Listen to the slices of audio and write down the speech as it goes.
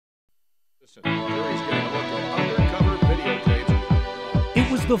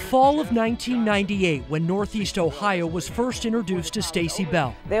It was the fall of 1998 when Northeast Ohio was first introduced to Stacey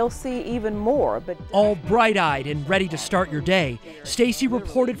Bell. They'll see even more, but all bright-eyed and ready to start your day, Stacey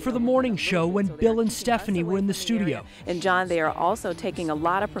reported for the morning show when Bill and Stephanie were in the studio. And John, they are also taking a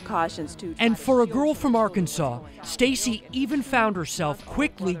lot of precautions to. And for a girl from Arkansas, Stacey even found herself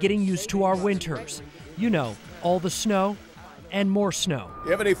quickly getting used to our winters. You know, all the snow and more snow.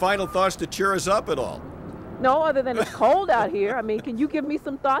 You have any final thoughts to cheer us up at all? No, other than it's cold out here. I mean, can you give me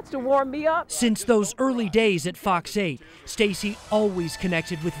some thoughts to warm me up? Since those early days at Fox 8, Stacey always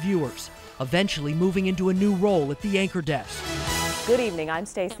connected with viewers, eventually moving into a new role at the anchor desk. Good evening, I'm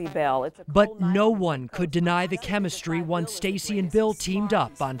Stacey Bell. But no one could deny the chemistry once Stacey and Bill teamed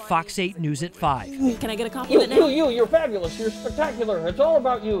up on Fox 8 News at 5. Can I get a compliment now? You're fabulous. You're spectacular. It's all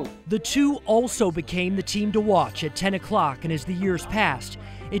about you. The two also became the team to watch at 10 o'clock, and as the years passed,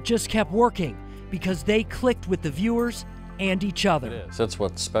 it just kept working, because they clicked with the viewers and each other. That's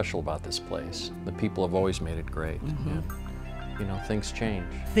what's special about this place. The people have always made it great. Yeah. You know, things change.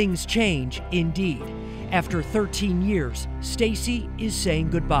 Things change, indeed. After 13 years, Stacey is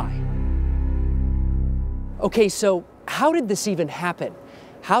saying goodbye. Okay, so how did this even happen?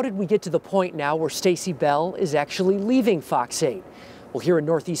 How did we get to the point now where Stacey Bell is actually leaving Fox 8? Well, here in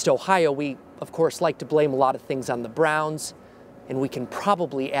Northeast Ohio, we, of course, like to blame a lot of things on the Browns, and we can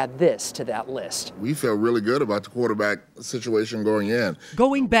probably add this to that list. We felt really good about the quarterback situation going in.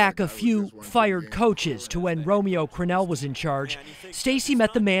 Going back a few fired coaches to when Romeo Crennel was in charge, Stacey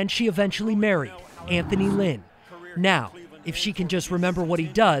met the man she eventually married, Anthony Lynn. Now, if she can just remember what he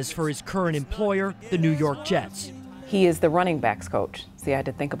does for his current employer, the New York Jets. He is the running backs coach. See, I had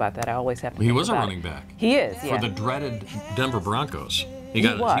to think about that. I always have to He think was a about running it. back. He is, yeah. For the dreaded Denver Broncos. He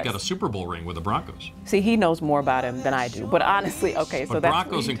got a Super Bowl ring with the Broncos. See, he knows more about him than I do. But honestly, okay, so but that's...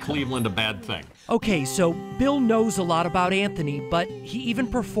 Broncos in Cleveland, a bad thing. Okay, so Bill knows a lot about Anthony, but he even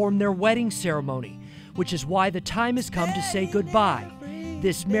performed their wedding ceremony, which is why the time has come to say goodbye.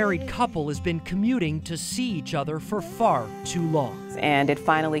 This married couple has been commuting to see each other for far too long. And it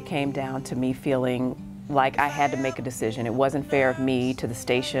finally came down to me feeling like I had to make a decision. It wasn't fair of me to the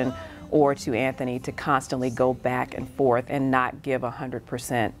station or to Anthony to constantly go back and forth and not give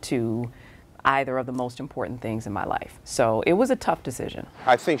 100% to either of the most important things in my life. So it was a tough decision.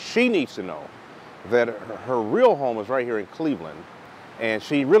 I think she needs to know that her real home is right here in Cleveland, and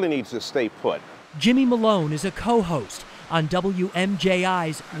she really needs to stay put. Jimmy Malone is a co-host on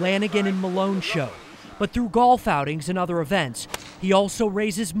WMJI's Lanigan and Malone show. But through golf outings and other events, he also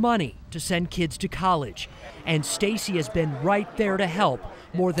raises money to send kids to college. And Stacey has been right there to help.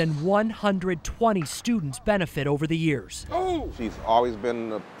 More than 120 students benefit over the years. She's always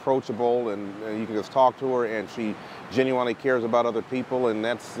been approachable, and you can just talk to her, and she genuinely cares about other people, and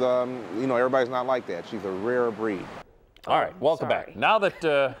that's, you know, everybody's not like that. She's a rare breed. All right, welcome back. Now that,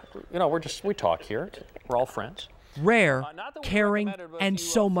 you know, we talk here. We're all friends. Rare, caring, and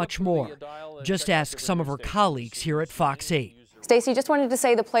so much more. Just ask some of her colleagues here at Fox 8. Stacey, just wanted to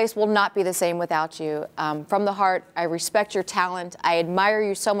say the place will not be the same without you. From the heart, I respect your talent. I admire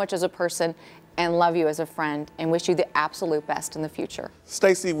you so much as a person and love you as a friend and wish you the absolute best in the future.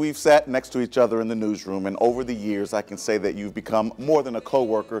 Stacey, we've sat next to each other in the newsroom, and over the years, I can say that you've become more than a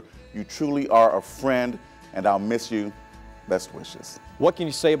coworker. You truly are a friend, and I'll miss you. Best wishes. What can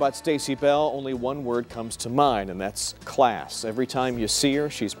you say about Stacey Bell? Only one word comes to mind, and that's class. Every time you see her,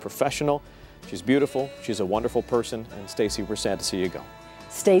 she's professional, she's beautiful, she's a wonderful person, and Stacey, we're sad to see you go.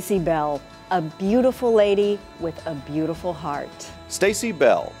 Stacey Bell, a beautiful lady with a beautiful heart. Stacey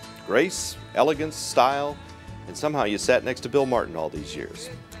Bell, grace, elegance, style, and somehow you sat next to Bill Martin all these years.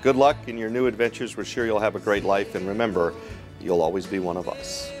 Good luck in your new adventures. We're sure you'll have a great life, and remember, you'll always be one of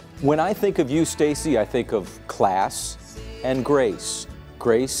us. When I think of you, Stacey, I think of class and grace.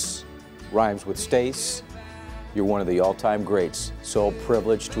 Grace rhymes with Stace. You're one of the all-time greats. So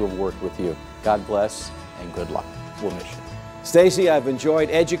privileged to have worked with you. God bless and good luck. We'll miss you. Stacey, I've enjoyed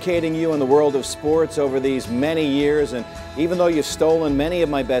educating you in the world of sports over these many years, and even though you've stolen many of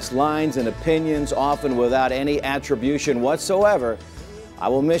my best lines and opinions, often without any attribution whatsoever, I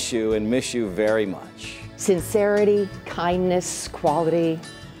will miss you and miss you very much. Sincerity, kindness, quality,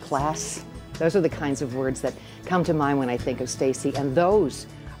 class. Those are the kinds of words that come to mind when I think of Stacey, and those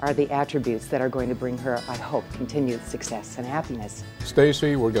are the attributes that are going to bring her, I hope, continued success and happiness.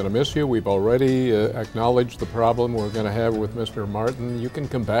 Stacey, we're going to miss you. We've already acknowledged the problem we're going to have with Mr. Martin. You can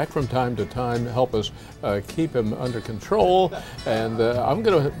come back from time to time, help us keep him under control, and I'm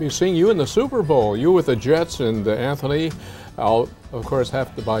going to be seeing you in the Super Bowl, you with the Jets and Anthony. I'll, of course,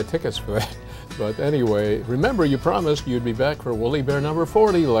 have to buy tickets for that. But anyway, remember you promised you'd be back for Woolly Bear number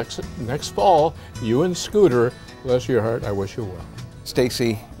 40 next fall. You and Scooter, bless your heart, I wish you well.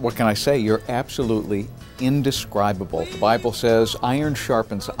 Stacey, what can I say? You're absolutely indescribable. The Bible says iron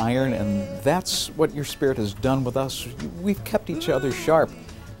sharpens iron, and that's what your spirit has done with us. We've kept each other sharp.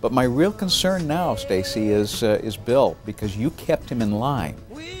 But my real concern now, Stacey, is Bill, because you kept him in line.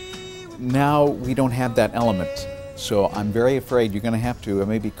 Now we don't have that element. So I'm very afraid you're going to have to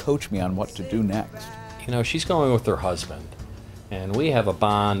maybe coach me on what to do next. You know, she's going with her husband, and we have a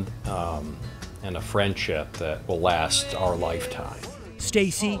bond and a friendship that will last our lifetime.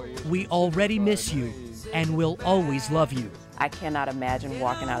 Stacey, we already miss you, and we'll always love you. I cannot imagine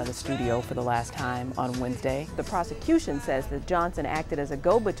walking out of the studio for the last time on Wednesday. The prosecution says that Johnson acted as a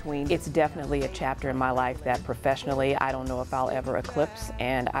go-between. It's definitely a chapter in my life that professionally I don't know if I'll ever eclipse,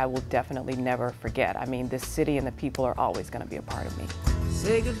 and I will definitely never forget. I mean, this city and the people are always going to be a part of me.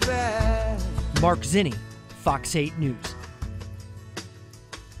 Say goodbye. Mark Zinni, Fox 8 News.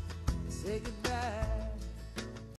 Say goodbye.